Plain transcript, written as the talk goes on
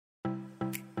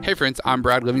Hey friends, I'm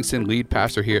Brad Livingston, lead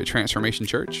pastor here at Transformation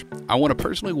Church. I want to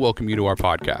personally welcome you to our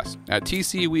podcast. At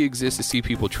TC, we exist to see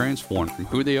people transformed from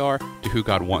who they are to who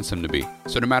God wants them to be.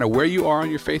 So no matter where you are on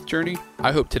your faith journey,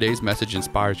 I hope today's message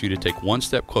inspires you to take one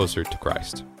step closer to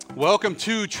Christ. Welcome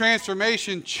to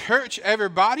Transformation Church,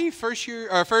 everybody.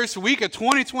 First week of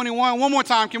 2021. One more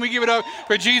time, can we give it up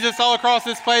for Jesus all across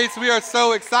this place? We are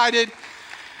so excited.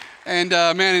 And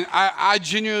I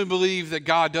genuinely believe that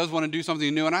God does want to do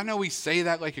something new. And I know we say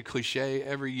that like a cliche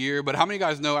every year, but how many of you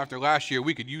guys know after last year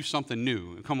we could use something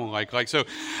new? Come on, so.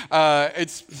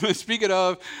 Speaking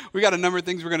of, we got a number of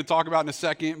things we're going to talk about in a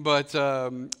second, but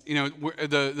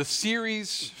the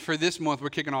series for this month we're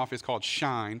kicking off is called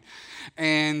Shine,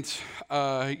 and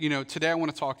today I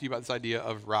want to talk to you about this idea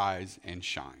of rise and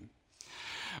shine.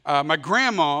 My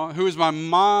grandma, who is my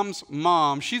mom's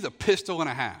mom, she's a pistol and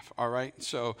a half, all right?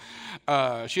 So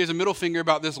she has a middle finger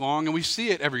about this long, and we see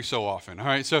it every so often, all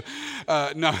right? So,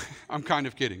 no, I'm kind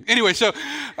of kidding. Anyway, so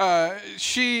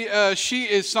she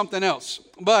is something else,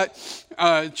 but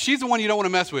she's the one you don't want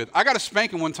to mess with. I got a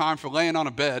spanking one time for laying on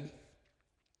a bed.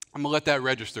 I'm going to let that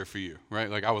register for you, right?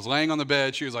 Like I was laying on the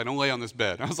bed. She was like, don't lay on this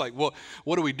bed. I was like, well,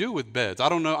 what do we do with beds? I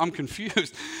don't know. I'm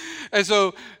confused. And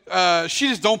so she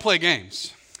just don't play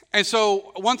games. And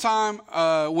so one time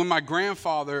when my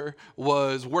grandfather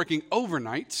was working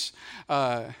overnights,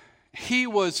 he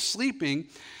was sleeping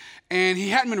and he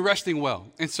hadn't been resting well.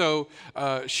 And so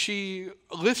she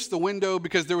lifts the window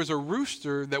because there was a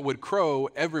rooster that would crow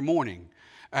every morning.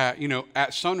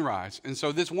 At sunrise. And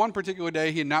so this one particular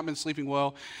day, he had not been sleeping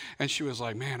well. And she was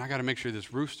like, man, I got to make sure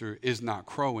this rooster is not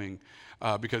crowing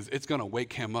because it's going to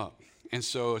wake him up. And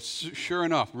so sure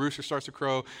enough, rooster starts to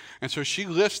crow. And so she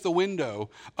lifts the window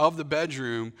of the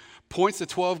bedroom, points the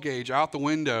 12 gauge out the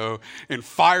window, and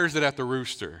fires it at the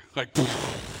rooster. Like,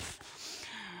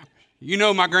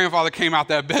 my grandfather came out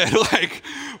that bed like,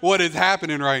 what is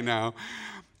happening right now?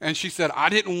 And she said, I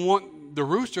didn't want the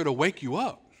rooster to wake you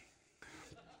up.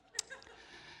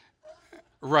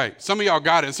 Right. Some of y'all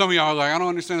got it. Some of y'all are like, I don't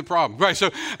understand the problem. Right. So,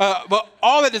 but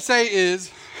all that to say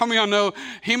is, how many of y'all know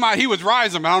he was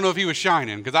rising, but I don't know if he was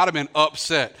shining because I'd have been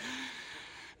upset.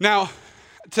 Now,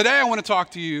 today I want to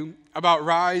talk to you about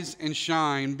rise and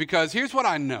shine because here's what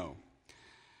I know.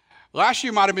 Last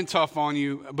year might have been tough on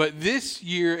you, but this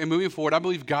year and moving forward, I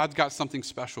believe God's got something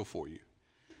special for you.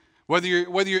 Whether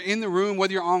you're in the room,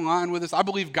 whether you're online with us, I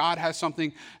believe God has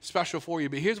something special for you.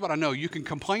 But here's what I know. You can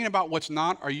complain about what's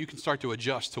not, or you can start to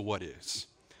adjust to what is.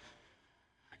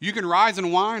 You can rise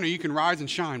and whine, or you can rise and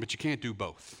shine, but you can't do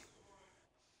both.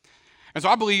 And so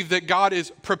I believe that God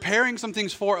is preparing some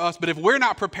things for us, but if we're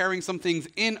not preparing some things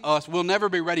in us, we'll never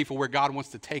be ready for where God wants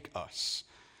to take us.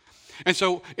 And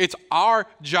so it's our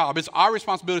job, it's our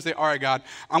responsibility to say, all right, God,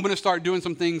 I'm going to start doing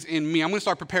some things in me. I'm going to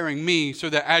start preparing me so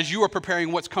that as you are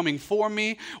preparing what's coming for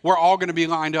me, we're all going to be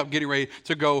lined up, getting ready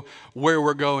to go where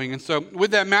we're going. And so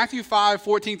with that, Matthew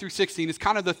 5:14-16 is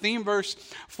kind of the theme verse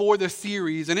for the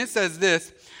series. And it says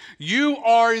this, you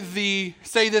are the,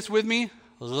 say this with me,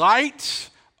 light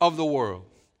of the world.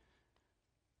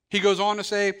 He goes on to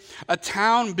say, a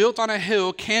town built on a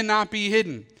hill cannot be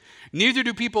hidden. Neither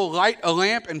do people light a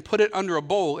lamp and put it under a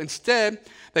bowl. Instead,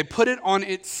 they put it on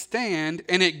its stand,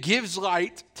 and it gives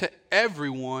light to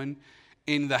everyone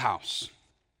in the house.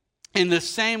 In the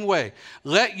same way,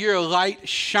 let your light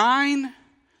shine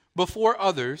before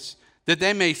others, that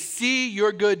they may see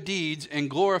your good deeds and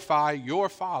glorify your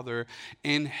Father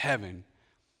in heaven.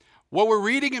 What we're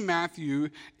reading in Matthew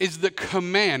is the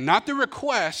command, not the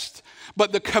request,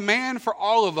 but the command for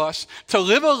all of us to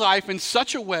live a life in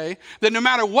such a way that no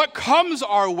matter what comes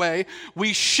our way,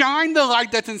 we shine the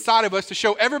light that's inside of us to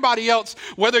show everybody else,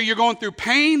 whether you're going through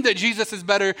pain, that Jesus is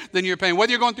better than your pain.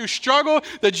 Whether you're going through struggle,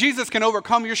 that Jesus can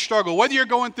overcome your struggle. Whether you're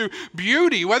going through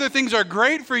beauty, whether things are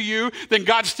great for you, then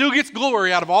God still gets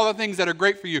glory out of all the things that are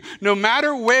great for you. No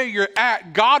matter where you're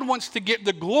at, God wants to get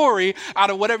the glory out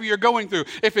of whatever you're going through.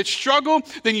 If it's struggle,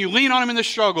 then you lean on him in the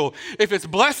struggle. If it's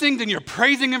blessing, then you're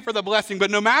praising him for the blessing. But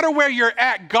no matter where you're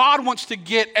at, God wants to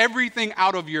get everything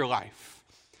out of your life.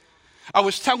 I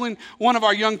was telling one of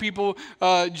our young people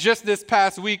just this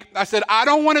past week, I said, I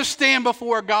don't want to stand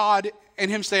before God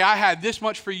and him say, I had this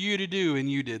much for you to do and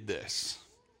you did this.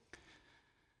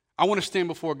 I want to stand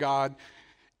before God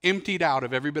emptied out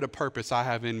of every bit of purpose I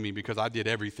have in me because I did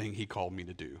everything he called me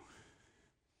to do.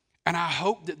 And I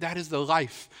hope that that is the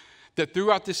life that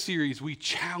throughout this series we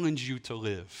challenge you to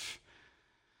live.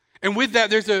 And with that,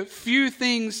 there's a few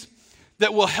things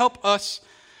that will help us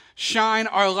shine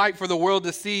our light for the world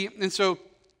to see. And so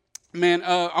Man,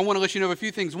 I want to let you know of a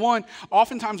few things. One,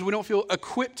 oftentimes we don't feel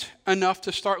equipped enough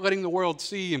to start letting the world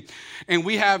see. And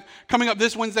we have, coming up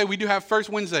this Wednesday, we do have First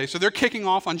Wednesday. So they're kicking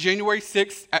off on January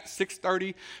 6th at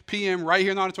 6:30 p.m. right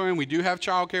here in the auditorium. We do have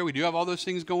childcare. We do have all those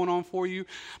things going on for you.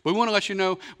 But we want to let you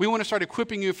know, we want to start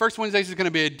equipping you. First Wednesdays is going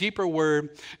to be a deeper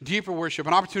word, deeper worship,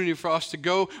 an opportunity for us to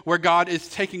go where God is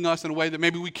taking us in a way that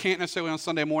maybe we can't necessarily on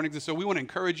Sunday mornings. And so we want to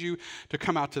encourage you to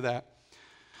come out to that.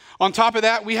 On top of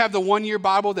that, we have the one-year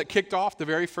Bible that kicked off the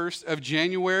very 1st of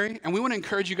January, and we want to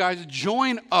encourage you guys to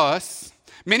join us.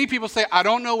 Many people say, I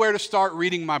don't know where to start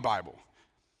reading my Bible.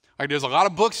 Like there's a lot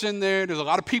of books in there, there's a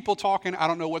lot of people talking, I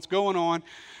don't know what's going on.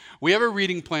 We have a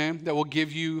reading plan that will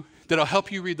that'll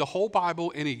help you read the whole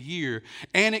Bible in a year,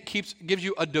 and it gives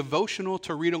you a devotional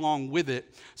to read along with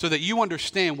it so that you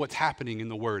understand what's happening in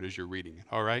the Word as you're reading it,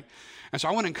 all right? And so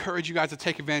I want to encourage you guys to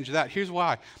take advantage of that. Here's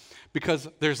why. Because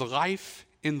there's life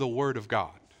in the Word of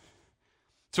God.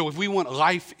 So if we want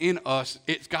life in us,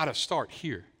 it's got to start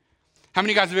here. How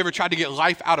many of you guys have ever tried to get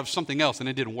life out of something else and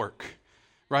it didn't work,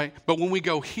 right? But when we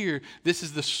go here, this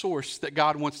is the source that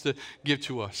God wants to give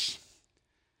to us.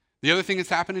 The other thing that's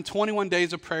happening, 21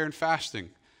 days of prayer and fasting.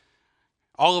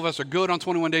 All of us are good on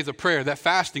 21 days of prayer. That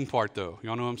fasting part, though,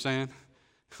 y'all know what I'm saying?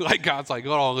 Like God's like,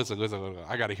 oh, listen,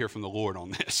 I got to hear from the Lord on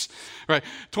this, right?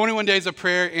 21 days of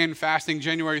prayer and fasting,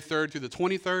 January 3rd through the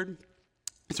 23rd.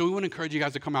 So we want to encourage you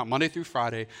guys to come out Monday through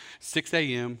Friday, 6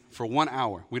 a.m. for 1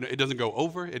 hour. It doesn't go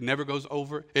over. It never goes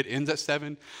over. It ends at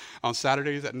 7 on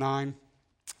Saturdays at 9.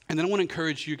 And then I want to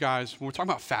encourage you guys, when we're talking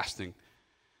about fasting,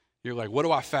 you're like, what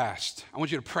do I fast? I want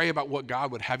you to pray about what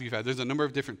God would have you fast. There's a number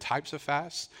of different types of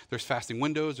fasts. There's fasting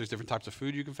windows. There's different types of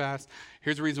food you can fast.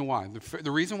 Here's the reason why.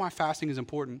 The reason why fasting is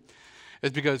important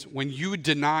is because when you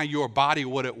deny your body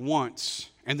what it wants,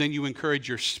 and then you encourage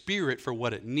your spirit for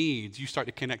what it needs, you start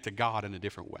to connect to God in a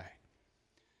different way.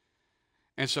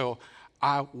 And so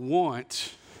I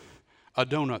want a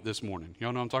donut this morning.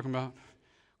 Y'all know what I'm talking about?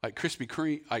 Like Krispy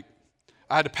Kreme. Like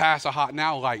I had to pass a hot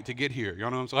now light to get here. Y'all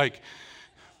know what I'm saying? Like,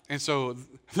 and so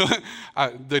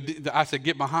I said,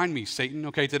 get behind me, Satan.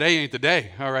 Okay, today ain't the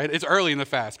day, all right? It's early in the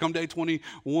fast. Come day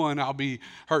 21, I'll be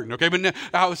hurting, okay?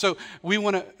 But so we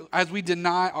want to, as we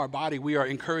deny our body, we are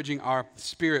encouraging our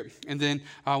spirit. And then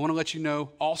I want to let you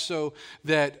know also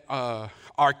that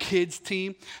our kids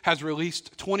team has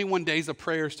released 21 days of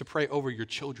prayers to pray over your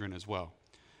children as well.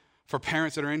 For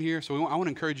parents that are in here. So I want to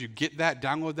encourage you, get that,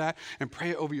 download that, and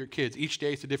pray it over your kids. Each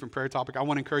day is a different prayer topic. I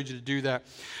want to encourage you to do that.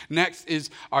 Next is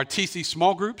our TC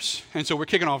small groups. And so we're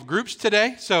kicking off groups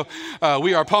today. So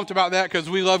we are pumped about that because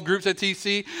we love groups at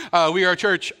TC. We are a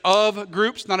church of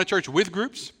groups, not a church with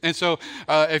groups. And so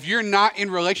if you're not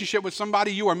in relationship with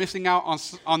somebody, you are missing out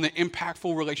on the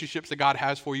impactful relationships that God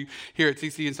has for you here at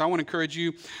TC. And so I want to encourage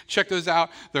you, check those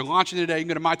out. They're launching today. You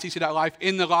can go to mytc.life.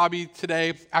 In the lobby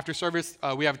today after service,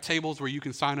 we have a table where you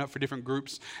can sign up for different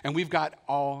groups, and we've got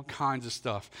all kinds of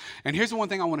stuff. And here's the one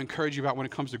thing I want to encourage you about when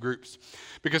it comes to groups,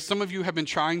 because some of you have been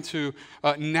trying to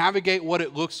navigate what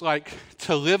it looks like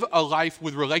to live a life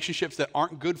with relationships that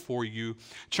aren't good for you,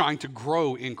 trying to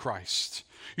grow in Christ.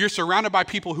 You're surrounded by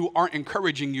people who aren't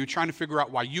encouraging you, trying to figure out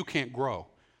why you can't grow.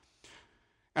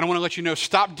 And I want to let you know,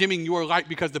 stop dimming your light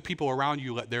because the people around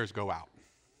you let theirs go out.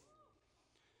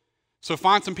 So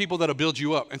find some people that'll build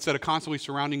you up instead of constantly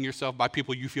surrounding yourself by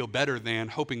people you feel better than,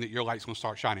 hoping that your light's going to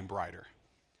start shining brighter.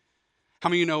 How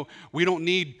many of you know we don't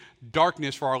need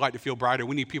darkness for our light to feel brighter?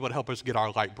 We need people to help us get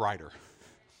our light brighter.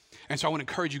 And so I want to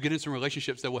encourage you, get in some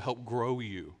relationships that will help grow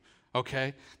you,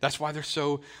 okay? That's why they're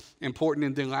so important.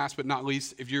 And then last but not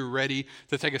least, if you're ready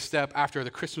to take a step after the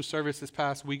Christmas service this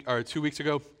past week or 2 weeks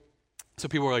ago, so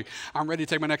people are like, I'm ready to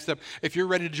take my next step. If you're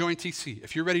ready to join TC,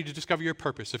 if you're ready to discover your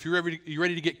purpose, if you're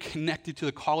ready to get connected to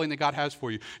the calling that God has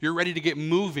for you, you're ready to get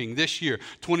moving this year.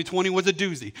 2020 was a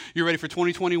doozy. You're ready for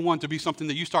 2021 to be something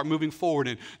that you start moving forward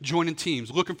in, joining teams,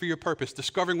 looking for your purpose,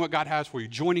 discovering what God has for you,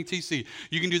 joining TC.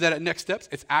 You can do that at Next Steps.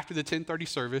 It's after the 10:30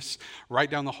 service, right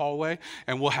down the hallway,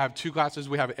 and we'll have 2 classes.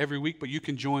 We have it every week, but you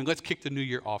can join. Let's kick the new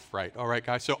year off right. All right,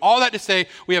 guys? So all that to say,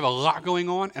 we have a lot going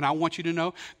on, and I want you to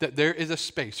know that there is a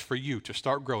space for you to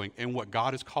start growing in what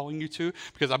God is calling you to,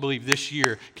 because I believe this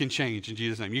year can change in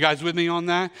Jesus' name. You guys with me on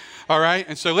that? All right.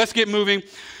 And so let's get moving.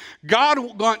 God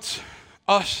wants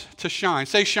us to shine.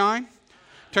 Say shine.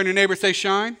 Turn to your neighbor, say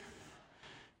shine.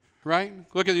 Right?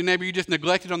 Look at your neighbor you just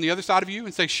neglected on the other side of you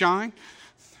and say shine.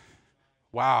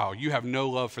 Wow, you have no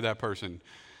love for that person.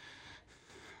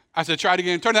 I said try it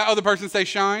again. Turn to that other person and say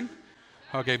shine.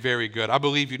 Okay, very good. I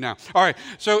believe you now. All right,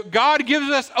 so God gives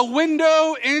us a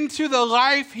window into the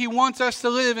life he wants us to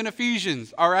live in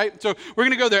Ephesians, all right? So we're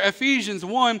going to go there, Ephesians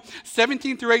 1,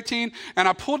 17 through 18, and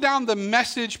I pulled down the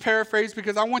Message paraphrase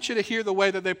because I want you to hear the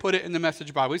way that they put it in the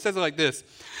Message Bible. He says it like this: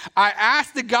 I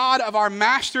ask the God of our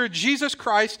Master Jesus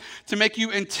Christ to make you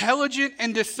intelligent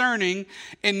and discerning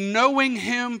in knowing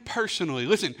him personally.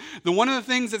 Listen, one of the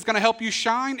things that's going to help you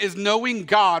shine is knowing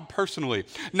God personally.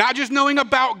 Not just knowing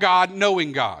about God, knowing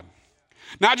God.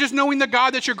 Not just knowing the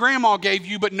God that your grandma gave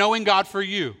you, but knowing God for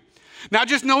you. Not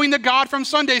just knowing the God from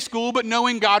Sunday school, but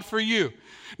knowing God for you.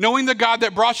 Knowing the God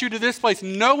that brought you to this place,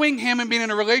 knowing him and being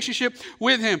in a relationship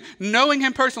with him, knowing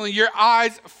him personally, your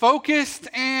eyes focused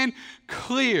and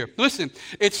clear. Listen,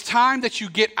 it's time that you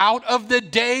get out of the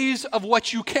days of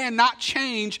what you cannot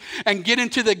change and get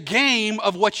into the game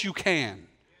of what you can.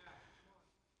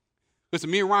 Listen,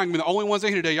 me and Ryan are the only ones in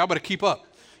here today. Y'all better keep up.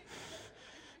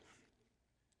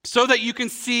 So that you can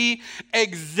see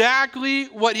exactly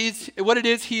what it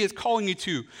is he is calling you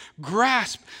to.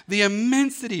 Grasp the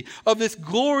immensity of this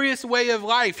glorious way of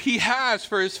life he has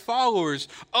for his followers.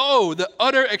 Oh, the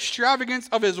utter extravagance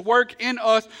of his work in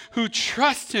us who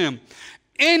trust him.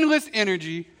 Endless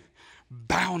energy,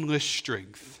 boundless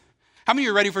strength. How many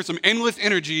are ready for some endless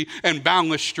energy and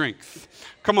boundless strength?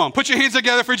 Come on, put your hands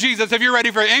together for Jesus if you're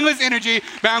ready for endless energy,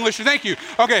 boundless strength. Thank you.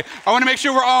 Okay, I want to make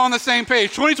sure we're all on the same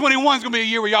page. 2021 is going to be a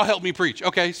year where y'all help me preach.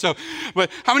 Okay, but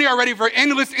how many are ready for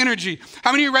endless energy?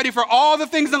 How many are ready for all the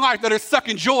things in life that are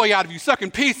sucking joy out of you,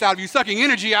 sucking peace out of you, sucking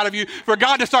energy out of you, for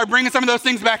God to start bringing some of those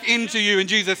things back into you in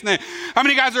Jesus' name? How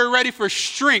many guys are ready for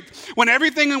strength? When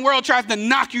everything in the world tries to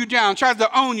knock you down, tries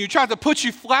to own you, tries to put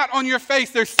you flat on your face,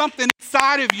 there's something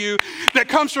inside of you that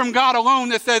comes from God alone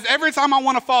that says, every time I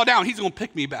want to fall down, he's going to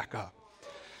pick me back up.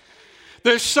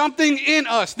 There's something in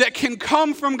us that can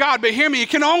come from God, but hear me, it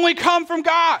can only come from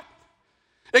God.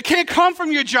 It can't come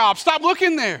from your job. Stop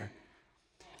looking there.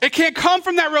 It can't come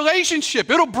from that relationship.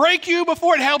 It'll break you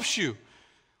before it helps you.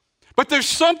 But there's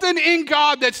something in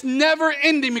God that's never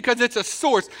ending because it's a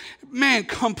source. Man,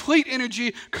 complete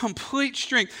energy, complete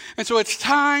strength. And so it's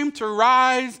time to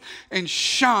rise and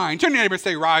shine. Turn to your neighbor and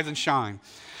say, rise and shine.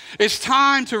 It's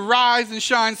time to rise and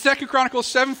shine. 2 Chronicles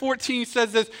 7:14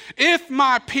 says this: if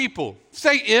my people,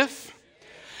 say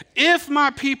if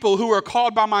my people who are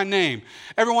called by my name,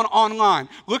 everyone online,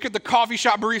 look at the coffee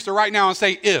shop barista right now and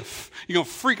say if. You're going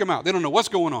to freak them out. They don't know what's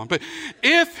going on. But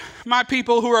if my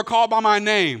people who are called by my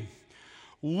name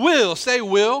will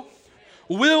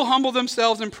humble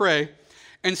themselves and pray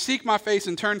and seek my face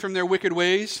and turn from their wicked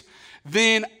ways,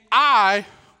 then I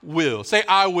will. Say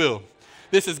I will.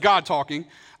 This is God talking.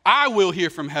 I will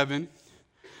hear from heaven.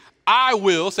 I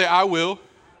will, say I will,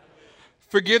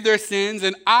 forgive their sins,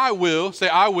 and I will, say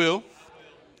I will,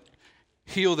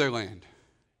 heal their land.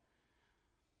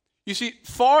 You see,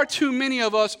 far too many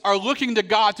of us are looking to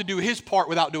God to do his part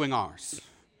without doing ours.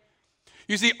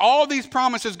 You see, all these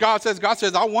promises God says,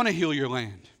 I want to heal your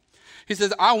land. He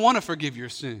says, I want to forgive your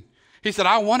sin. He said,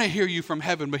 I want to hear you from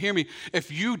heaven, but hear me,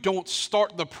 if you don't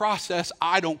start the process,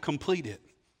 I don't complete it.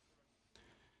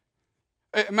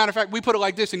 Matter of fact, we put it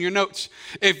like this in your notes.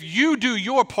 If you do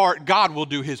your part, God will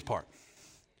do his part.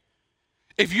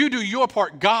 If you do your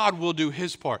part, God will do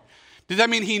his part. Does that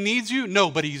mean he needs you?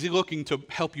 No, but he's looking to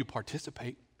help you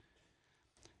participate.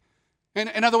 And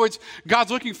in other words,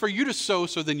 God's looking for you to sow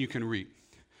so then you can reap.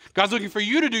 God's looking for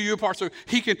you to do your part so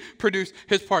he can produce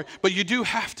his part. But you do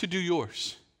have to do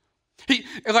yours.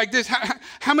 Like this,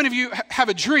 how many of you have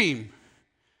a dream?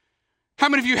 How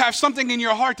many of you have something in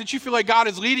your heart that you feel like God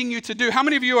is leading you to do? How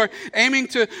many of you are aiming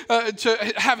to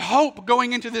have hope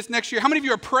going into this next year? How many of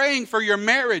you are praying for your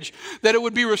marriage, that it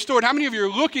would be restored? How many of you are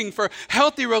looking for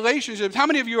healthy relationships? How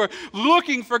many of you are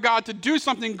looking for God to do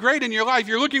something great in your life?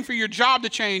 You're looking for your job to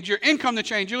change, your income to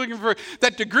change. You're looking for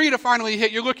that degree to finally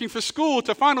hit. You're looking for school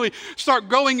to finally start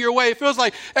going your way. It feels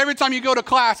like every time you go to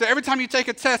class, or every time you take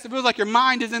a test, it feels like your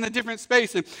mind is in a different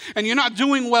space and you're not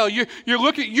doing well. You're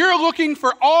looking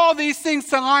for all these things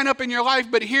to line up in your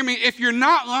life, but hear me, if you're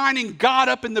not lining God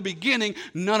up in the beginning,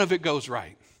 none of it goes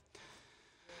right.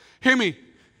 Hear me,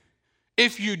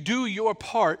 if you do your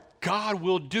part, God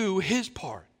will do his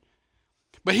part.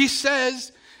 But he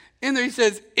says, in there, he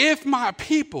says, if my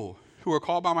people who are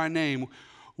called by my name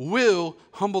will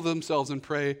humble themselves and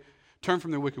pray, turn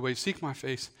from their wicked ways, seek my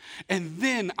face, and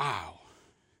then I'll.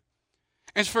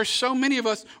 And for so many of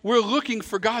us, we're looking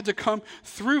for God to come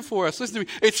through for us. Listen to me.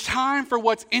 It's time for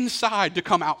what's inside to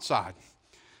come outside.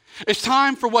 It's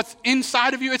time for what's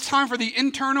inside of you. It's time for the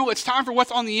internal. It's time for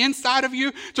what's on the inside of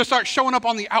you to start showing up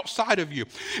on the outside of you.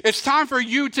 It's time for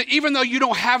you to, even though you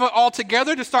don't have it all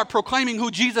together, to start proclaiming who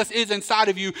Jesus is inside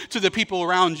of you to the people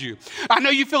around you. I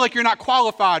know you feel like you're not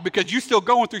qualified because you're still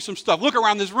going through some stuff. Look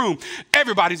around this room.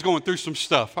 Everybody's going through some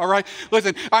stuff, all right?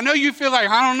 Listen, I know you feel like,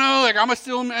 I don't know, like I'm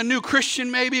still a new Christian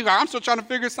maybe. Like I'm still trying to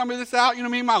figure some of this out. You know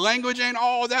what I mean? My language ain't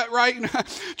all that right.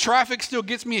 Traffic still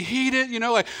gets me heated. You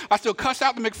know, like I still cuss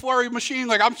out the McFlurry machine,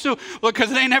 like I'm still,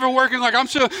 because it ain't never working, like I'm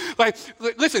still, like,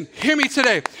 listen, hear me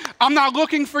today. I'm not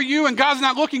looking for you, and God's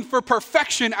not looking for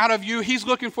perfection out of you. He's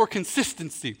looking for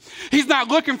consistency. He's not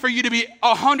looking for you to be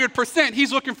 100%.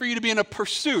 He's looking for you to be in a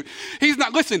pursuit. He's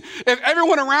not, listen, if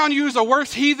everyone around you is a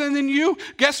worse heathen than you,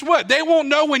 guess what? They won't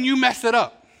know when you mess it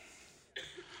up.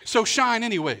 So shine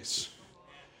anyways.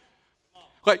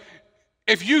 Like,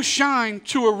 if you shine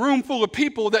to a room full of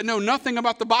people that know nothing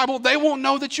about the Bible, they won't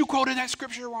know that you quoted that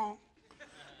scripture wrong.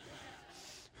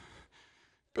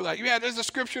 Be like, yeah, there's a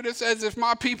scripture that says if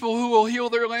my people who will heal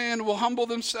their land will humble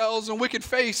themselves and wicked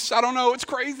face. I don't know, it's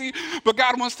crazy, but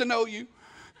God wants to know you.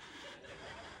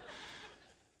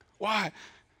 Why?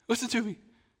 Listen to me.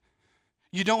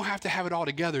 You don't have to have it all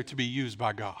together to be used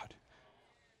by God.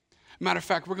 Matter of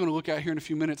fact, we're going to look at here in a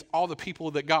few minutes all the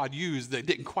people that God used that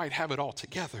didn't quite have it all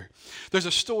together. There's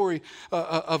a story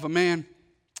of a man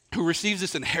who receives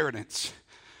this inheritance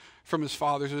from his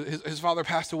father. His father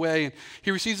passed away, and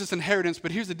he receives this inheritance,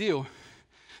 but here's the deal.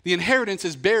 The inheritance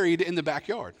is buried in the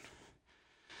backyard.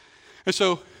 And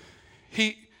so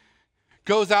he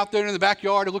goes out there in the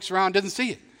backyard and looks around, doesn't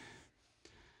see it.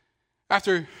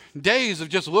 After days of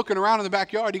just looking around in the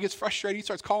backyard, he gets frustrated. He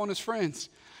starts calling his friends.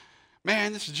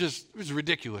 Man, this is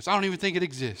ridiculous. I don't even think it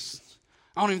exists.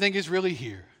 I don't even think it's really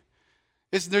here.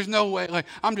 There's no way. Like,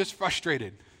 I'm just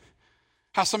frustrated.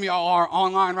 How some of y'all are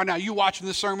online right now. You watching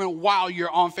this sermon while you're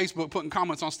on Facebook putting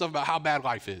comments on stuff about how bad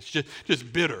life is.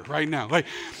 Just bitter right now. Like,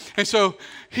 and so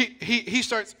he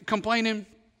starts complaining,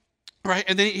 right?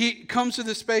 And then he comes to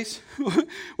this space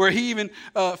where he even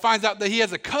finds out that he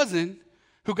has a cousin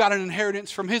who got an inheritance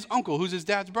from his uncle, who's his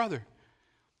dad's brother.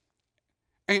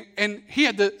 And he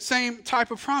had the same type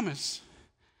of promise.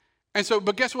 And so,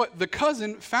 but guess what? The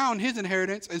cousin found his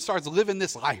inheritance and starts living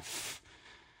this life.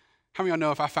 How many of y'all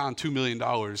know if I found $2 million,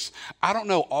 I don't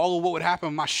know all of what would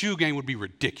happen. My shoe game would be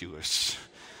ridiculous.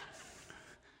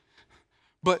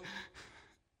 But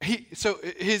so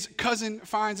his cousin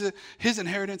finds his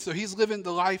inheritance, so he's living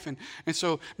the life. And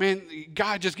so, man,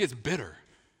 God just gets bitter.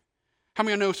 How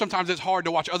many of you know sometimes it's hard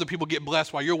to watch other people get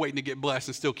blessed while you're waiting to get blessed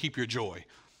and still keep your joy?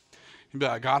 You'd be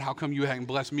like, God, how come you hadn't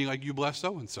blessed me like you blessed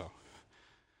so-and-so?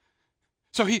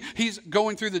 So he's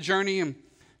going through the journey, and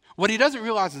what he doesn't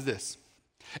realize is this.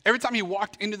 Every time he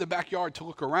walked into the backyard to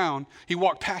look around, he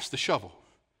walked past the shovel.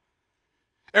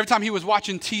 Every time he was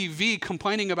watching TV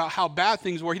complaining about how bad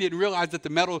things were, he didn't realize that the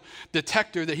metal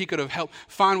detector that he could have helped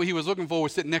find what he was looking for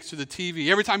was sitting next to the TV.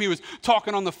 Every time he was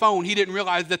talking on the phone, he didn't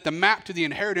realize that the map to the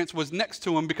inheritance was next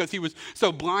to him because he was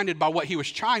so blinded by what he was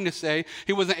trying to say,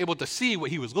 he wasn't able to see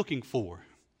what he was looking for.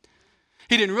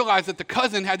 He didn't realize that the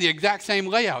cousin had the exact same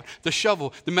layout, the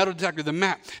shovel, the metal detector, the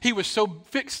map. He was so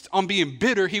fixed on being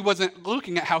bitter, he wasn't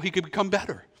looking at how he could become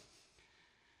better.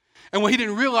 And what he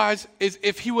didn't realize is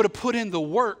if he would have put in the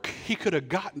work, he could have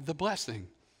gotten the blessing.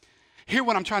 Hear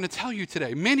what I'm trying to tell you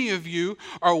today. Many of you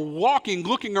are walking,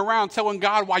 looking around, telling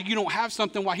God why you don't have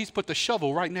something, why he's put the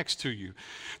shovel right next to you.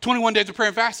 21 days of prayer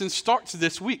and fasting starts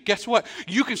this week. Guess what?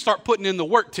 You can start putting in the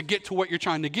work to get to what you're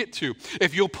trying to get to.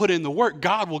 If you'll put in the work,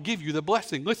 God will give you the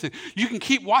blessing. Listen, you can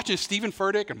keep watching Stephen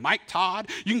Furtick and Mike Todd.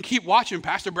 You can keep watching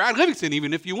Pastor Brad Livingston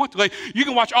even if you want to. Like, you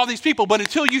can watch all these people, but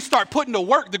until you start putting to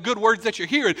work the good words that you're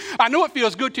hearing, I know it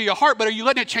feels good to your heart, but are you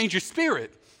letting it change your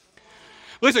spirit?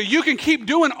 Listen, you can keep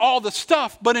doing all the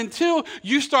stuff, but until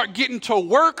you start getting to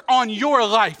work on your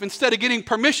life instead of getting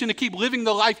permission to keep living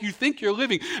the life you think you're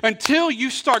living, until you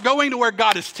start going to where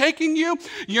God is taking you,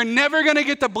 you're never going to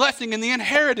get the blessing and the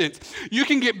inheritance. You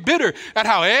can get bitter at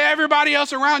how everybody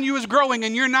else around you is growing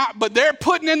and you're not, but they're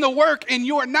putting in the work and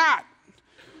you're not.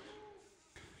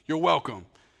 You're welcome.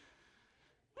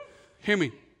 Hear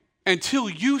me. Until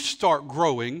you start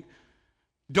growing,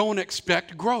 don't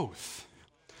expect growth.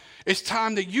 It's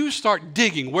time that you start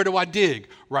digging. Where do I dig?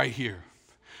 Right here.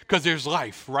 Because there's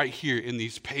life right here in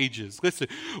these pages. Listen,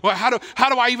 well, how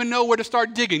do I even know where to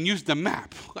start digging? Use the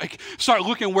map. Like, start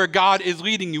looking where God is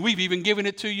leading you. We've even given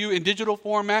it to you in digital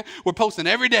format. We're posting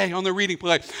every day on the reading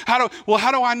play. How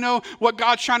do I know what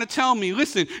God's trying to tell me?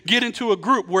 Listen, get into a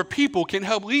group where people can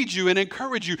help lead you and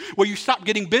encourage you, where you stop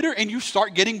getting bitter and you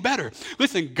start getting better.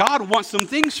 Listen, God wants some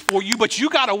things for you, but you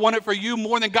got to want it for you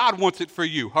more than God wants it for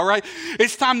you, all right?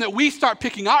 It's time that we start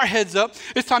picking our heads up.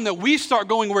 It's time that we start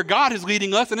going where God is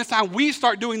leading us, and it's time we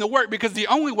start doing the work, because the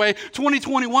only way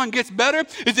 2021 gets better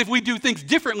is if we do things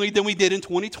differently than we did in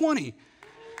 2020.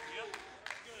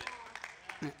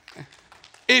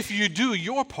 If you do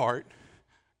your part,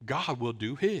 God will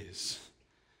do his.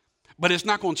 But it's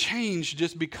not going to change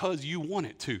just because you want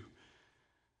it to.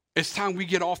 It's time we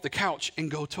get off the couch and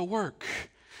go to work.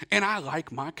 And I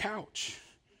like my couch.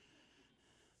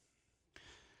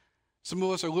 Some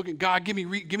of us are looking, God, give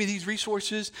me these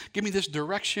resources, give me this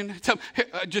direction.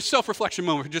 Just self-reflection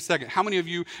moment for just a second. How many of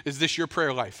you, is this your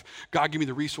prayer life? God, give me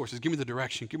the resources, give me the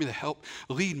direction, give me the help,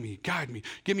 lead me, guide me,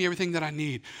 give me everything that I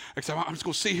need. Except I'm just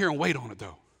going to sit here and wait on it,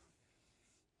 though.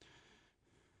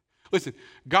 Listen,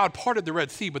 God parted the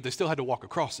Red Sea, but they still had to walk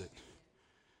across it.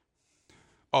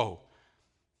 Oh.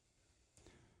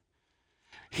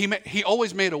 He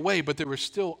always made a way, but there was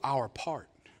still our part.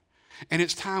 And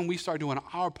it's time we start doing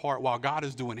our part while God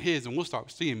is doing his, and we'll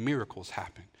start seeing miracles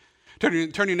happen.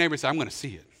 Turn to your neighbor and say, I'm going to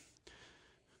see it.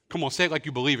 Come on, say it like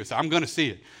you believe it. Say, I'm going to see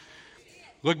it.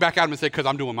 Look back at him and say, because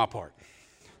I'm doing my part.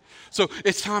 So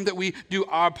it's time that we do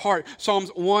our part. Psalms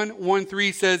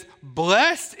 1:1-3 says,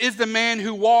 blessed is the man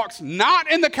who walks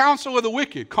not in the counsel of the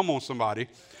wicked. Come on, somebody.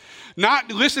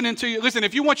 Not listening to you. Listen,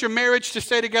 if you want your marriage to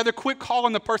stay together, quit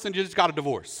calling the person you just got a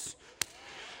divorce.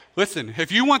 Listen,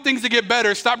 if you want things to get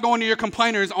better, stop going to your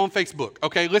complainers on Facebook.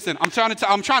 Okay, listen, I'm trying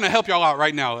to help y'all out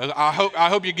right now. I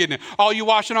hope you're getting it. All you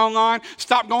watching online,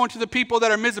 stop going to the people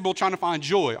that are miserable trying to find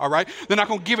joy, all right? They're not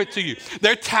going to give it to you.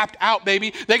 They're tapped out,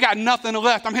 baby. They got nothing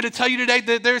left. I'm here to tell you today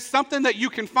that there's something that you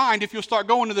can find if you'll start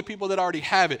going to the people that already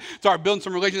have it. Start building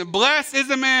some relationship. Blessed is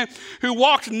the man who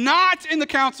walks not in the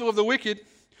counsel of the wicked,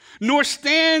 nor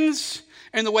stands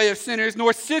in the way of sinners,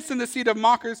 nor sits in the seat of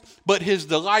mockers, but his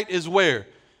delight is where?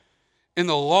 In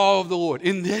the law of the Lord,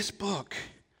 in this book.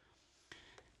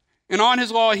 And on his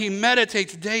law he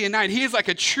meditates day and night. He is like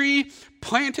a tree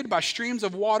planted by streams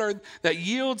of water that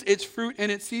yields its fruit in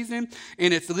its season,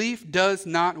 and its leaf does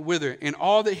not wither. In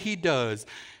all that he does,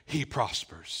 he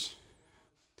prospers.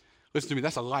 Listen to me,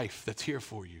 that's a life that's here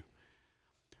for you.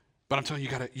 But I'm telling you,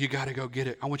 you gotta go get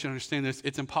it. I want you to understand this.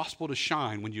 It's impossible to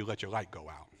shine when you let your light go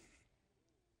out.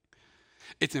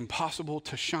 It's impossible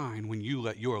to shine when you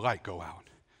let your light go out.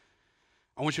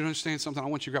 I want you to understand something. I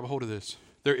want you to grab a hold of this.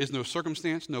 There is no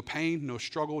circumstance, no pain, no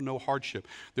struggle, no hardship.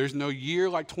 There's no year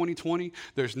like 2020.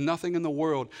 There's nothing in the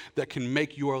world that can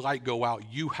make your light go out.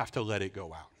 You have to let it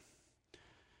go out.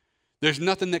 There's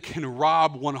nothing that can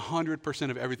rob 100%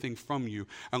 of everything from you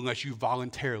unless you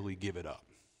voluntarily give it up.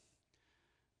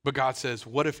 But God says,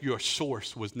 what if your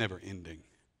source was never ending?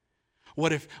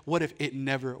 What if it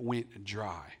never went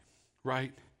dry,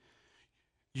 right?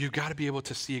 You've got to be able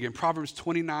to see again. Proverbs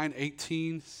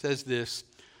 29:18 says this,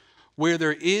 where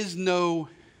there is no,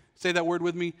 say that word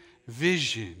with me,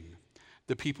 vision,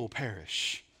 the people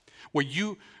perish. Where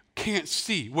you can't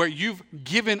see, where you've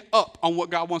given up on what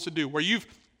God wants to do, where you've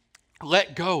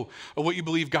let go of what you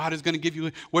believe God is going to give you,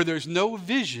 where there's no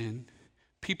vision,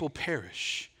 people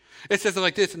perish. It says it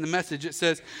like this in the Message. It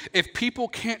says, if people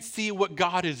can't see what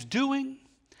God is doing,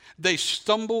 they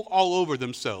stumble all over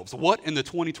themselves. What in the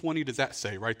 2020 does that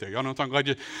say right there? Y'all know what I'm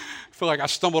talking about? I feel like I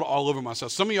stumbled all over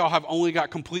myself. Some of y'all have only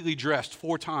got completely dressed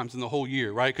 4 times in the whole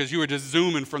year, right? Because you were just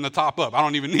zooming from the top up. I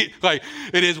don't even need,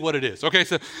 it is what it is. Okay,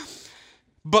 so,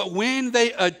 but when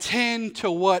they attend to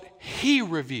what he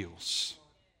reveals,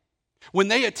 when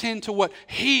they attend to what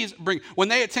he's bringing, when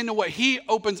they attend to what he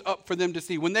opens up for them to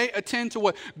see, when they attend to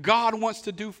what God wants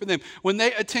to do for them, when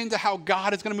they attend to how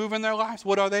God is going to move in their lives,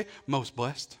 what are they? Most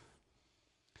blessed.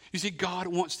 You see, God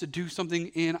wants to do something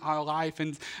in our life,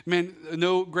 and man,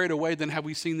 no greater way than have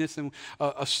we seen this in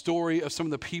a story of some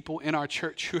of the people in our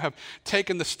church who have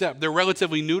taken the step. They're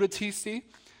relatively new to TC,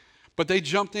 but they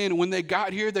jumped in, and when they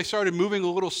got here, they started moving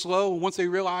a little slow, and once they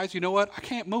realized, you know what, I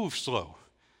can't move slow.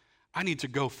 I need to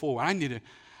go forward. I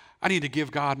need to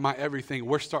give God my everything.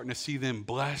 We're starting to see them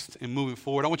blessed and moving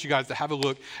forward. I want you guys to have a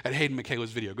look at Hayden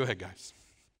Michaela's video. Go ahead, guys.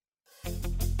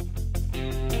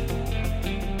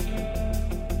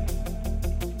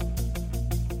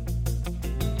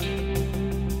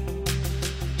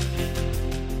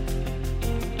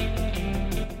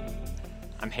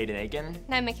 I'm Hayden Aiken.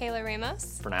 And I'm Michaela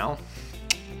Ramos. For now.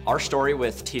 Our story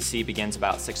with TC begins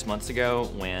about 6 months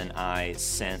ago when I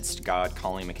sensed God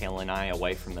calling Michaela and I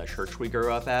away from the church we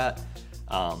grew up at.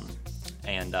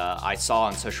 I saw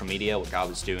on social media what God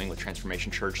was doing with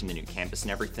Transformation Church and the new campus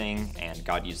and everything, and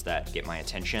God used that to get my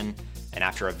attention. And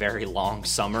after a very long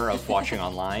summer of watching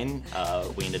online,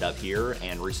 we ended up here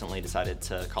and recently decided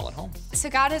to call it home. So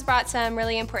God has brought some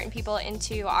really important people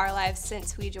into our lives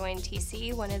since we joined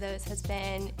TC. One of those has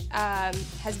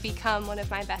become one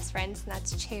of my best friends, and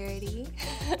that's Charity.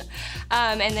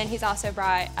 And then he's also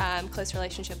brought close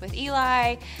relationship with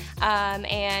Eli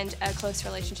and a close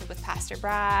relationship with Pastor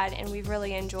Brad. And we've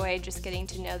really enjoyed just getting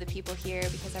to know the people here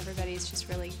because everybody's just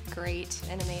really great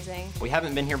and amazing. We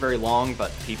haven't been here very long,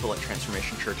 but people at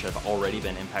Transformation Church have already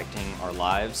been impacting our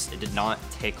lives. It did not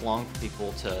take long for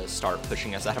people to start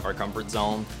pushing us out of our comfort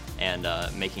zone and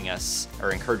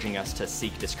encouraging us to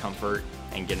seek discomfort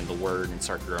and get in the Word and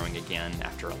start growing again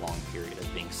after a long period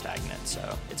of being stagnant.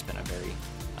 So it's been a very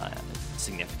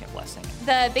significant blessing.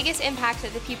 The biggest impact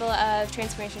that the people of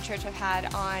Transformation Church have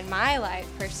had on my life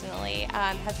personally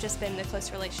have just been the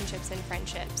close relationships and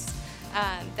friendships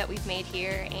that we've made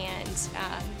here, and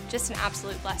just an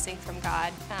absolute blessing from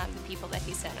God, the people that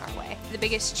He sent our way. The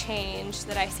biggest change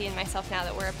that I see in myself now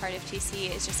that we're a part of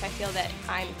TC is just I feel that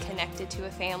I'm connected to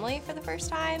a family for the first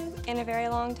time in a very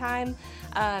long time,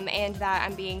 and that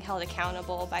I'm being held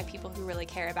accountable by people who really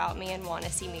care about me and want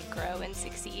to see me grow and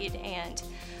succeed and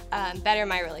better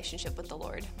my relationship with the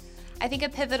Lord. I think a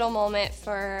pivotal moment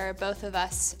for both of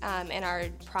us in our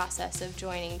process of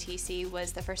joining TC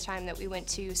was the first time that we went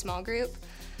to small group.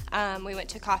 We went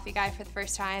to Coffee Guy for the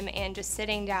first time, and just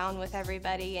sitting down with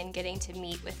everybody and getting to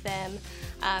meet with them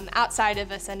outside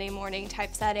of a Sunday morning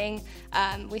type setting.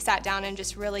 We sat down and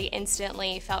just really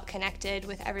instantly felt connected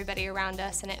with everybody around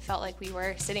us, and it felt like we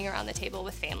were sitting around the table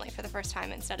with family for the first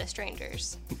time instead of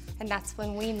strangers. And that's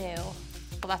when we knew.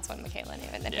 Well, that's when Michaela knew.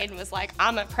 And then Hayden was like,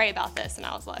 I'm going to pray about this. And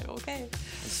I was like, okay.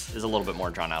 It's a little bit more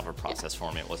drawn out of a process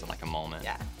for me. It wasn't like a moment.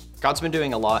 Yeah. God's been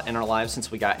doing a lot in our lives since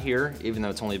we got here, even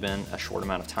though it's only been a short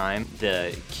amount of time.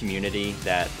 The community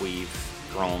that we've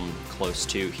grown close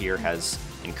to here has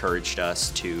encouraged us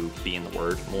to be in the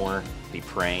Word more, be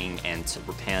praying, and to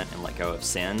repent and let go of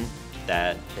sin.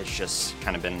 That has just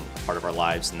kind of been a part of our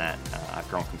lives, and that I've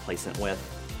grown complacent with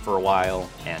for a while,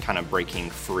 and kind of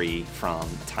breaking free from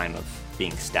a time of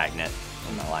being stagnant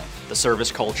in my life. The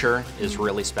service culture is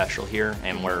really special here,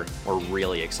 and we're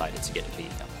really excited to get to be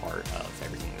a part of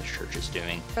everything this church is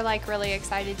doing. We're really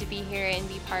excited to be here and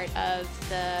be part of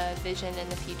the vision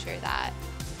and the future that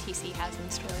TC has in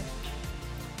store.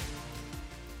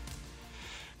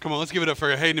 Come on, let's give it up for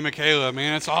Hayden and Michaela,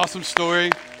 man. It's an awesome story.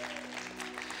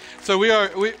 So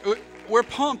we're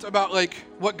pumped about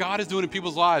what God is doing in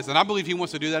people's lives, and I believe He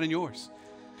wants to do that in yours.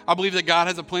 I believe that God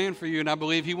has a plan for you, and I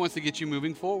believe He wants to get you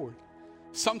moving forward.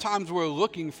 Sometimes we're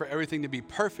looking for everything to be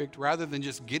perfect rather than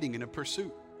just getting in a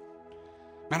pursuit.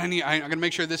 Man, I'm going to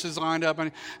make sure this is lined up.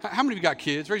 How many of you got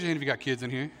kids? Raise your hand if you got kids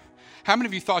in here. How many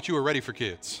of you thought you were ready for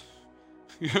kids?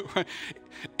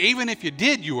 Even if you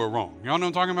did, you were wrong. Y'all know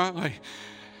what I'm talking about?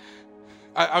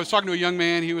 I was talking to a young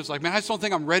man. He was like, man, I just don't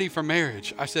think I'm ready for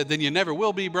marriage. I said, then you never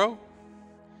will be, bro.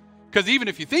 Because even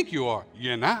if you think you are,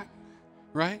 you're not,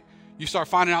 right? You start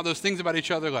finding out those things about each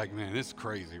other like, man, this is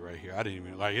crazy right here. I didn't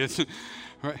even, it's,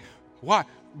 right? Why?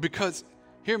 Because,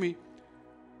 hear me,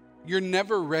 you're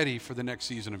never ready for the next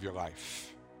season of your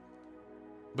life.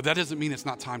 But that doesn't mean it's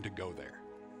not time to go there.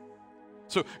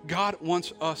 So God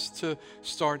wants us to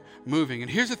start moving. And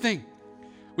here's the thing.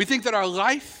 We think that our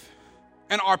life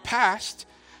and our past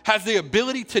has the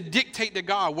ability to dictate to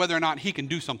God whether or not He can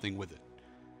do something with it.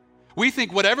 We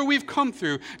think whatever we've come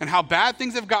through and how bad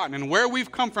things have gotten and where we've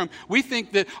come from, we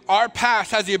think that our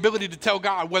past has the ability to tell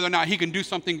God whether or not He can do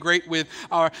something great with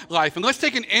our life. And let's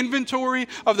take an inventory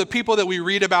of the people that we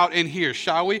read about in here,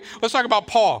 shall we? Let's talk about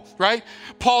Paul, right?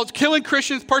 Paul's killing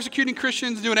Christians, persecuting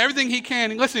Christians, doing everything he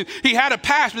can. And listen, he had a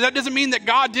past, but that doesn't mean that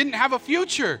God didn't have a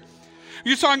future.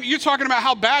 You're talking about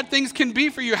how bad things can be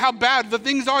for you, how bad the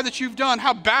things are that you've done,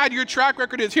 how bad your track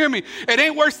record is. Hear me. It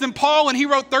ain't worse than Paul, and he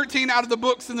wrote 13 out of the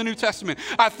books in the New Testament.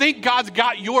 I think God's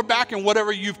got your back in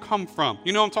whatever you've come from.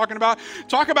 You know what I'm talking about?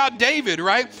 Talk about David,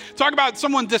 right? Talk about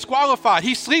someone disqualified.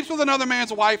 He sleeps with another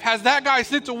man's wife, has that guy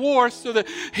sent to war so that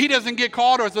he doesn't get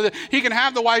called or so that he can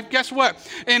have the wife. Guess what?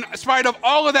 In spite of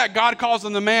all of that, God calls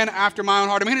him the man after my own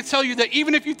heart. I'm here to tell you that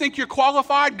even if you think you're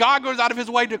qualified, God goes out of His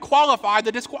way to qualify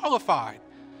the disqualified.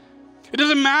 It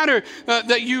doesn't matter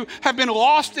that you have been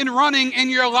lost in running in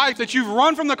your life, that you've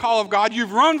run from the call of God,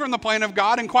 you've run from the plan of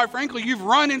God, and quite frankly, you've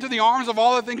run into the arms of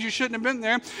all the things you shouldn't have been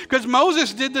there, because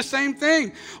Moses did the same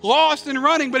thing, lost and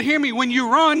running. But hear me, when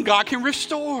you run, God can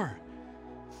restore.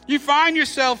 You find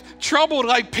yourself troubled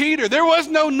like Peter. There was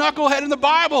no knucklehead in the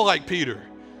Bible like Peter.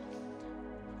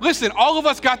 Listen, all of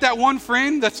us got that one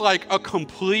friend that's like a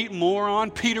complete moron.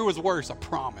 Peter was worse, I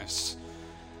promise.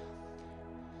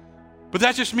 But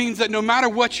that just means that no matter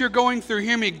what you're going through,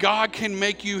 hear me, God can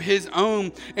make you his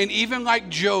own. And even like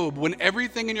Job, when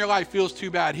everything in your life feels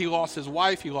too bad, he lost his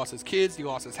wife, he lost his kids, he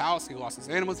lost his house, he lost his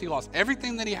animals, he lost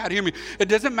everything that he had. Hear me, it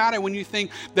doesn't matter when you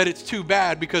think that it's too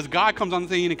bad, because God comes on the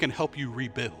scene and can help you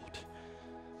rebuild.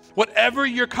 Whatever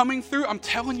you're coming through, I'm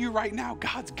telling you right now,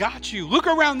 God's got you. Look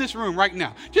around this room right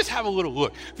now. Just have a little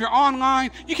look. If you're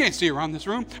online, you can't see around this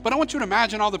room, but I want you to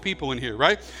imagine all the people in here,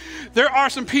 right? There are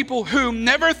some people who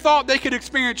never thought they could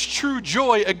experience true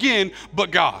joy again, but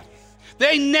God.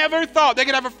 They never thought they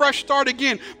could have a fresh start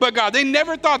again, but God. They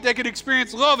never thought they could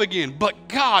experience love again, but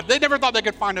God. They never thought they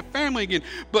could find a family again,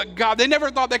 but God. They never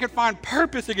thought they could find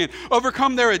purpose again,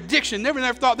 overcome their addiction. They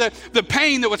never thought that the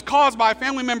pain that was caused by a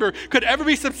family member could ever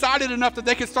be subsided enough that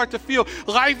they could start to feel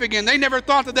life again. They never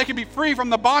thought that they could be free from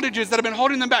the bondages that have been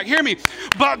holding them back. Hear me.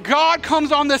 But God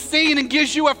comes on the scene and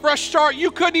gives you a fresh start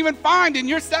you couldn't even find in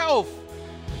yourself.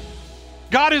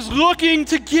 God is looking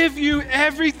to give you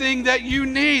everything that you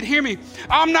need. Hear me.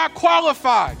 I'm not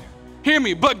qualified. Hear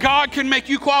me. But God can make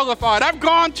you qualified. I've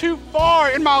gone too far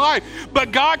in my life,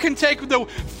 but God can take the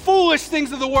foolish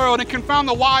things of the world and confound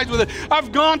the wise with it.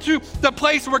 I've gone to the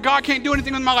place where God can't do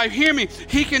anything with my life. Hear me.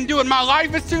 He can do it. My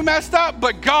life is too messed up,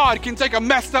 but God can take a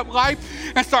messed up life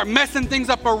and start messing things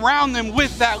up around them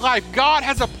with that life. God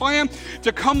has a plan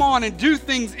to come on and do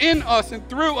things in us and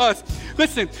through us.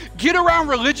 Listen, get around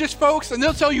religious folks and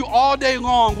they'll tell you all day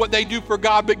long what they do for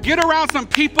God, but get around some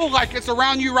people like it's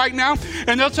around you right now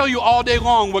and they'll tell you all day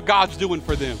long what God's doing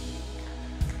for them.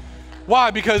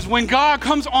 Why? Because when God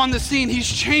comes on the scene, he's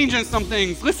changing some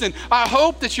things. Listen, I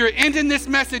hope that you're ending this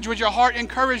message with your heart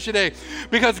encouraged today,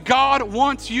 because God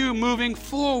wants you moving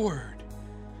forward.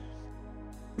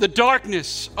 The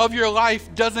darkness of your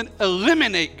life doesn't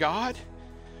eliminate God,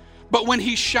 but when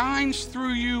he shines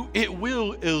through you, it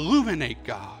will illuminate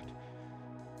God.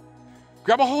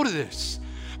 Grab a hold of this.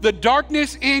 The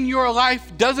darkness in your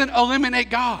life doesn't eliminate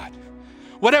God.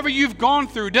 Whatever you've gone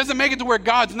through doesn't make it to where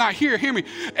God's not here. Hear me.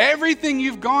 Everything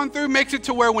you've gone through makes it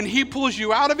to where when he pulls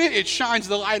you out of it, it shines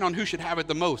the light on who should have it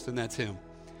the most, and that's him.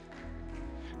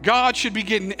 God should be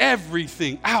getting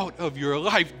everything out of your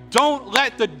life. Don't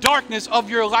let the darkness of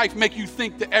your life make you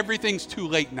think that everything's too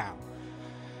late now.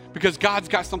 Because God's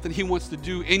got something he wants to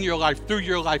do in your life, through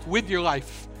your life, with your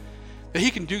life, that he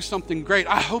can do something great.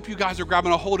 I hope you guys are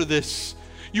grabbing a hold of this.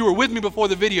 You were with me before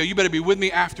the video. You better be with me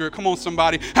after it. Come on,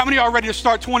 somebody. How many of y'all are ready to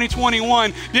start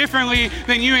 2021 differently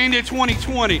than you ended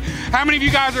 2020? How many of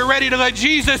you guys are ready to let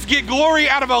Jesus get glory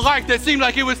out of a life that seemed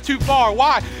like it was too far?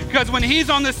 Why? Because when he's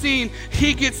on the scene,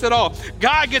 he gets it all.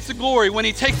 God gets the glory when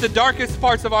he takes the darkest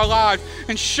parts of our lives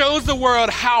and shows the world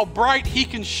how bright he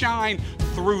can shine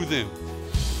through them.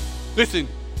 Listen,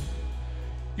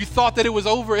 you thought that it was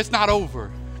over. It's not over,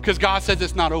 because God says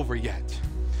it's not over yet.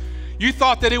 You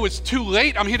thought that it was too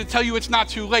late. I'm here to tell you it's not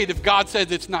too late if God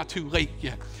says it's not too late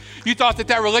yet. You thought that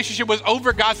that relationship was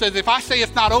over. God says, if I say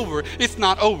it's not over, it's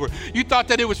not over. You thought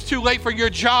that it was too late for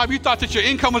your job. You thought that your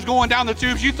income was going down the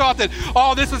tubes. You thought that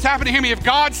all this was happening. Hear me. If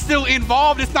God's still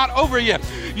involved, it's not over yet.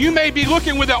 You may be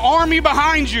looking with an army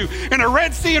behind you and a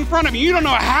Red Sea in front of you. You don't know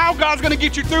how God's going to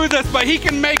get you through this, but he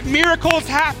can make miracles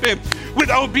happen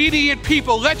with obedient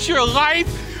people. Let your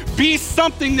life be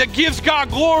something that gives God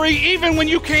glory, even when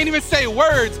you can't even say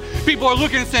words. People are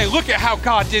looking and saying, look at how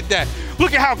God did that.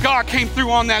 Look at how God came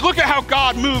through on that. Look at how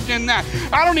God moved in that.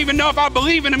 I don't even know if I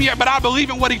believe in him yet, but I believe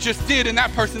in what he just did in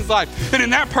that person's life, and in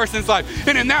that person's life,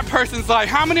 and in that person's life.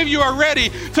 How many of you are ready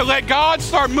to let God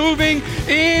start moving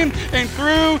in and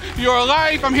through your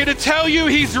life? I'm here to tell you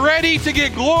he's ready to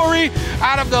get glory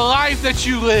out of the life that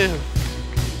you live.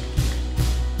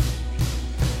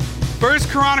 1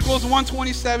 Chronicles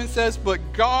 1:27 says, but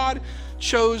God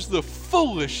chose the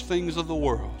foolish things of the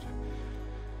world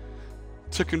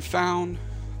to confound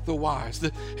the wise.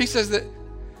 He says that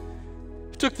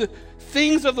he took the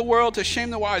things of the world to shame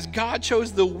the wise. God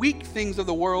chose the weak things of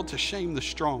the world to shame the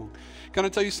strong. Can I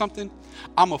tell you something?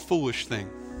 I'm a foolish thing.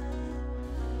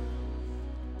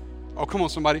 Oh, come on,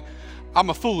 somebody. I'm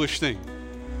a foolish thing.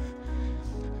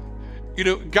 You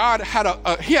know, God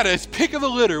had his pick of the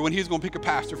litter when he was going to pick a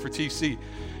pastor for TC.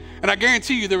 And I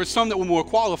guarantee you there were some that were more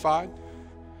qualified.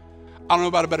 I don't know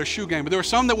about a better shoe game, but there were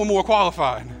some that were more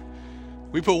qualified.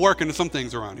 We put work into some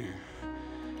things around here.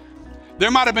 There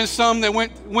might have been some that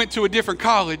went to a different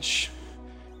college,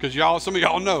 because some of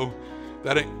y'all know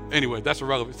that anyway, that's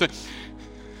irrelevant. So,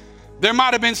 there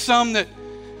might have been some that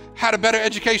had a better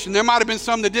education. There might have been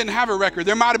some that didn't have a record.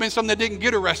 There might have been some that didn't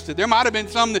get arrested. There might have been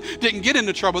some that didn't get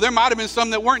into trouble. There might have been some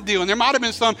that weren't dealing. There might have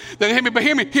been some that,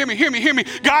 hear me.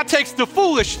 God takes the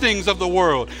foolish things of the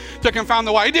world to confound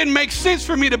the wise. It didn't make sense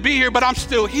for me to be here, but I'm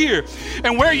still here.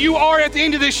 And where you are at the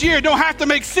end of this year, it don't have to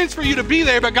make sense for you to be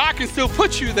there, but God can still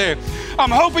put you there.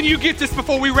 I'm hoping you get this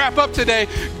before we wrap up today.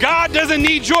 God doesn't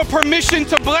need your permission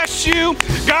to bless you.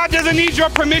 God doesn't need your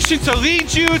permission to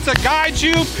lead you, to guide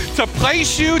you, to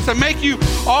place you, to make you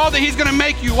all that he's going to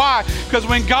make you. Why? Because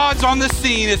when God's on the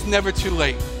scene, it's never too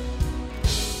late.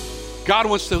 God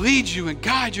wants to lead you and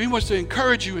guide you. He wants to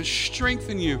encourage you and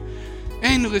strengthen you.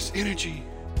 Endless energy,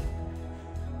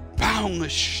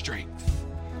 boundless strength,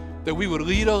 that we would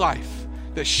lead a life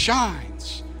that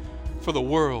shines for the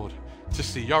world to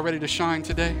see. Y'all ready to shine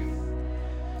today?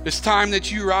 It's time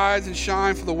that you rise and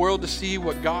shine for the world to see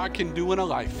what God can do in a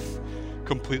life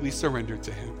completely surrendered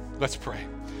to him. Let's pray.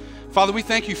 Father, we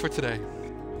thank you for today.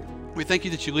 We thank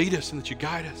you that you lead us and that you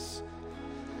guide us.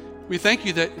 We thank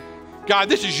you that, God,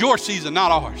 this is your season,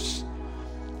 not ours.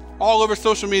 All over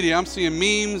social media, I'm seeing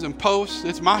memes and posts.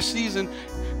 It's my season.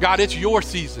 God, it's your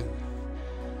season.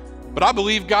 But I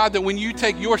believe, God, that when you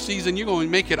take your season, you're going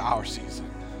to make it our season.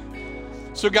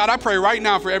 So, God, I pray right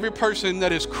now for every person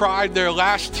that has cried their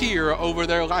last tear over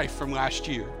their life from last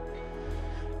year.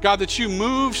 God, that you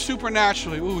move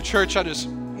supernaturally. Ooh, church, I just...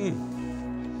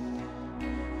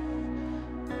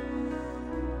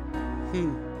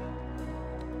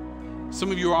 Some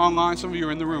of you are online, some of you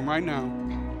are in the room right now.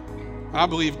 I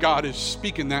believe God is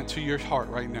speaking that to your heart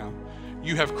right now.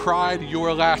 You have cried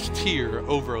your last tear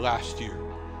over last year.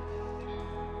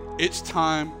 It's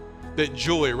time that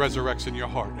joy resurrects in your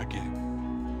heart again.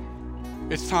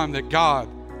 It's time that God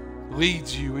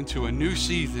leads you into a new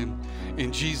season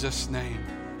in Jesus' name.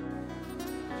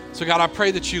 So God, I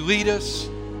pray that you lead us.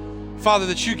 Father,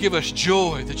 that you give us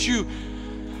joy, that you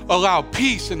allow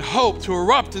peace and hope to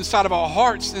erupt inside of our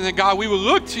hearts, and that, God, we will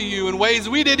look to you in ways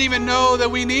we didn't even know that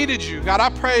we needed you. God, I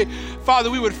pray, Father,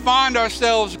 we would find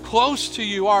ourselves close to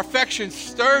you, our affections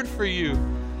stirred for you.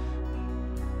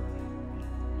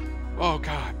 Oh,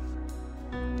 God.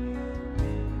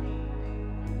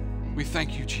 We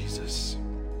thank you, Jesus.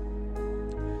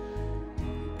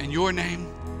 In your name,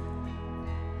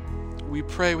 we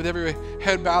pray with every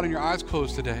head bowed and your eyes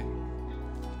closed today.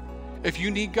 If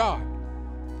you need God,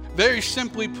 very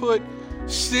simply put,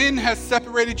 sin has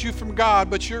separated you from God,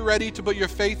 but you're ready to put your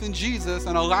faith in Jesus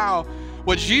and allow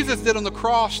what Jesus did on the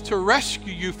cross to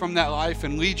rescue you from that life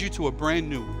and lead you to a brand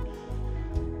new one.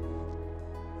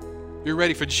 You're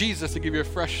ready for Jesus to give you a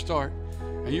fresh start,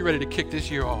 and you're ready to kick this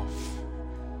year off.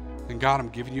 And God, I'm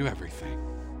giving you everything.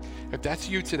 If that's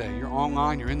you today, you're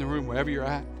online, you're in the room, wherever you're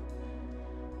at,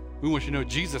 we want you to know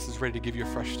Jesus is ready to give you a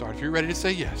fresh start. If you're ready to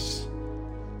say yes,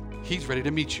 he's ready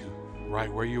to meet you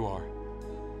right where you are.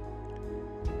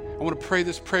 I want to pray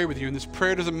this prayer with you, and this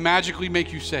prayer doesn't magically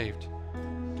make you saved.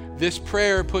 This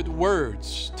prayer put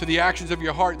words to the actions of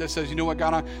your heart that says, you know what,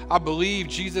 God, I believe,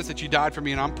 Jesus, that you died for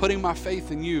me, and I'm putting my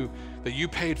faith in you, that you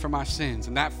paid for my sins.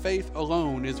 And that faith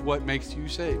alone is what makes you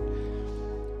saved.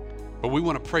 But we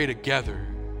want to pray together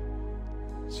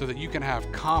so that you can have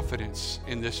confidence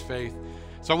in this faith.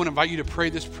 So I want to invite you to pray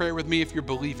this prayer with me if you're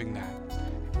believing that.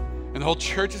 And the whole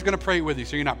church is going to pray with you,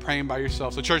 so you're not praying by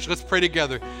yourself. So church, let's pray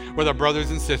together with our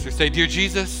brothers and sisters. Say, dear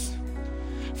Jesus,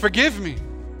 forgive me.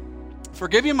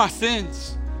 Forgive me my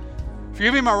sins.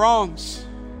 Forgive me my wrongs.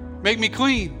 Make me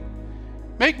clean.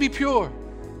 Make me pure.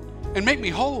 And make me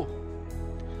whole.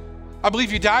 I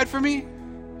believe you died for me.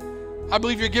 I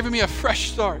believe you're giving me a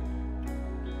fresh start.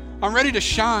 I'm ready to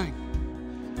shine.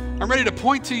 I'm ready to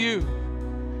point to you.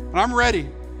 And I'm ready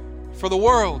for the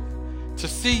world to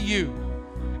see you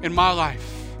in my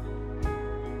life.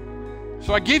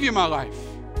 So I give you my life.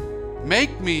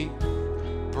 Make me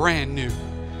brand new.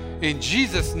 In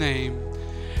Jesus' name,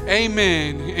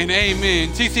 amen and amen.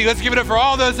 TC, let's give it up for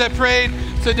all those that prayed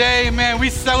today. Man, we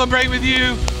celebrate with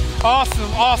you.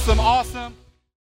 Awesome, awesome, awesome.